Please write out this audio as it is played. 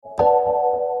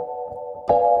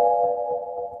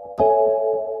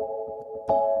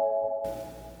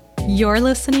You're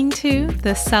listening to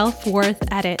The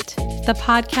Self-Worth Edit, the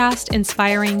podcast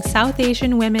inspiring South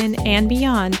Asian women and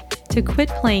beyond to quit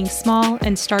playing small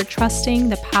and start trusting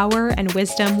the power and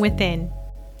wisdom within.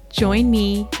 Join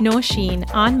me, Nosheen,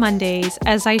 on Mondays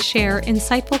as I share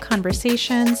insightful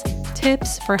conversations,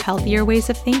 tips for healthier ways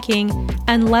of thinking,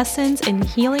 and lessons in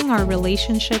healing our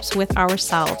relationships with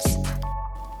ourselves.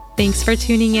 Thanks for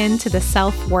tuning in to The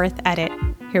Self-Worth Edit.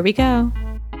 Here we go.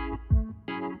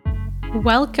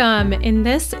 Welcome. In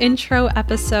this intro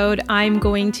episode, I'm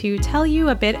going to tell you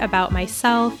a bit about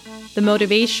myself, the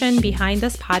motivation behind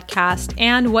this podcast,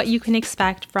 and what you can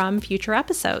expect from future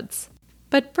episodes.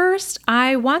 But first,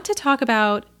 I want to talk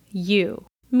about you,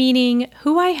 meaning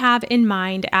who I have in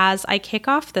mind as I kick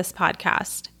off this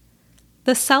podcast.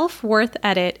 The Self-Worth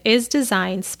Edit is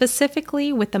designed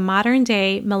specifically with the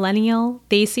modern-day millennial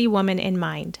Desi woman in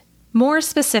mind. More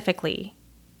specifically,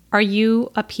 are you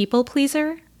a people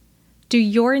pleaser? Do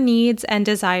your needs and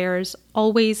desires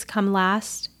always come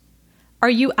last? Are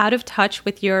you out of touch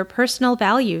with your personal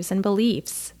values and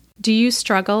beliefs? Do you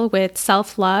struggle with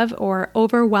self-love or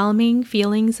overwhelming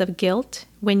feelings of guilt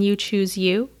when you choose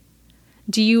you?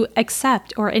 Do you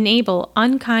accept or enable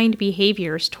unkind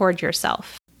behaviors toward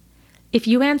yourself? If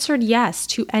you answered yes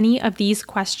to any of these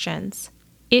questions,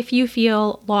 if you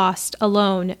feel lost,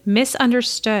 alone,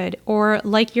 misunderstood, or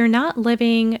like you're not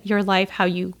living your life how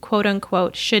you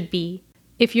quote-unquote should be,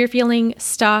 if you're feeling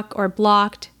stuck or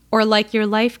blocked, or like your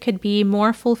life could be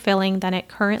more fulfilling than it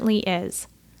currently is,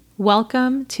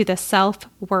 welcome to the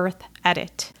Self-Worth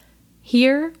Edit.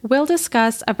 Here, we'll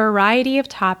discuss a variety of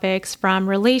topics from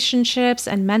relationships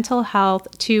and mental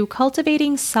health to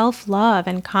cultivating self-love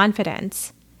and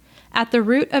confidence. At the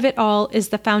root of it all is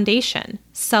the foundation,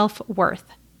 self-worth.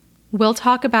 We'll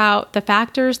talk about the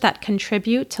factors that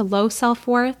contribute to low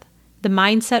self-worth, the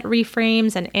mindset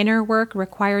reframes and inner work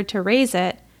required to raise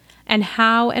it, and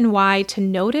how and why to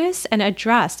notice and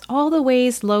address all the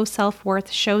ways low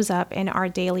self-worth shows up in our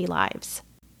daily lives.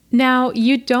 Now,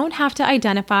 you don't have to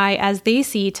identify as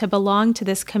Desi to belong to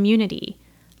this community.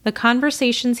 The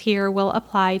conversations here will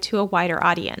apply to a wider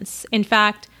audience. In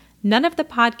fact, none of the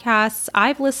podcasts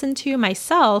I've listened to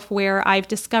myself where I've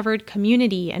discovered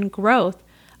community and growth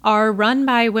are run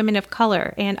by women of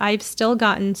color, and I've still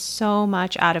gotten so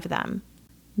much out of them.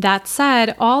 That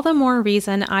said, all the more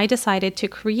reason I decided to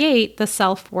create the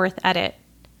Self-Worth Edit.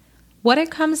 What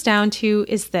it comes down to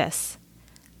is this.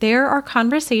 There are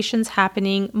conversations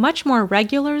happening much more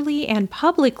regularly and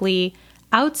publicly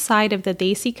outside of the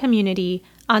Desi community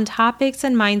on topics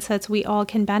and mindsets we all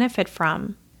can benefit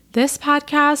from. This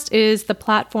podcast is the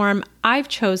platform I've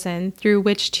chosen through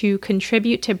which to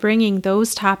contribute to bringing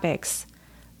those topics,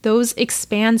 those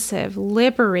expansive,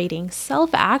 liberating,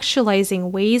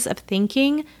 self-actualizing ways of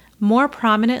thinking more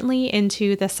prominently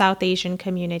into the South Asian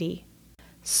community.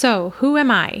 So, who am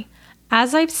I?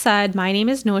 As I've said, my name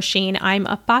is Nosheen. I'm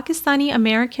a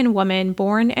Pakistani-American woman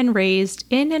born and raised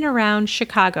in and around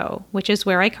Chicago, which is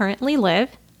where I currently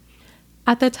live.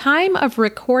 At the time of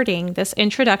recording this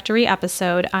introductory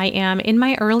episode, I am in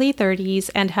my early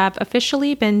 30s and have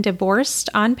officially been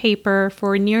divorced on paper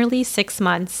for nearly 6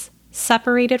 months,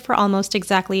 separated for almost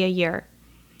exactly a year.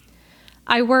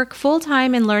 I work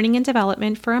full-time in learning and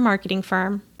development for a marketing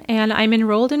firm, and I'm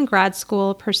enrolled in grad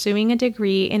school pursuing a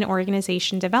degree in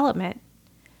organization development.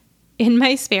 In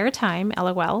my spare time,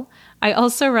 LOL, I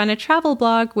also run a travel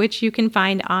blog which you can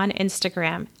find on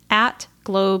Instagram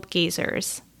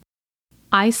 @GlobeGazers.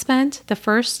 I spent the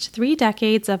first 3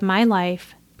 decades of my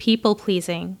life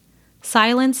people-pleasing,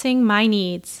 silencing my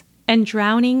needs, and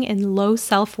drowning in low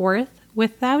self-worth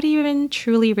without even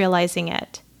truly realizing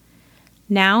it.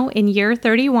 Now, in year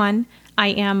 31, I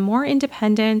am more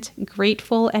independent,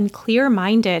 grateful, and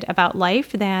clear-minded about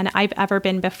life than I've ever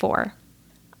been before.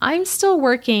 I'm still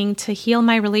working to heal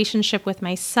my relationship with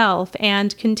myself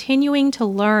and continuing to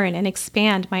learn and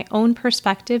expand my own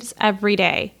perspectives every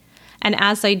day. And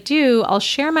as I do, I'll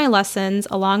share my lessons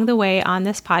along the way on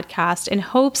this podcast in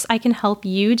hopes I can help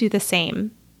you do the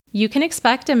same. You can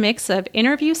expect a mix of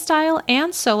interview style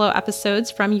and solo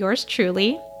episodes from yours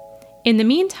truly. In the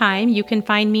meantime, you can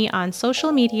find me on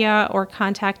social media or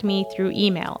contact me through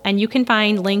email, and you can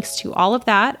find links to all of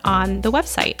that on the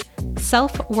website,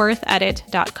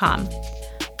 selfworthedit.com.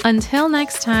 Until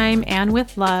next time, and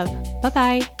with love,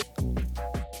 bye-bye.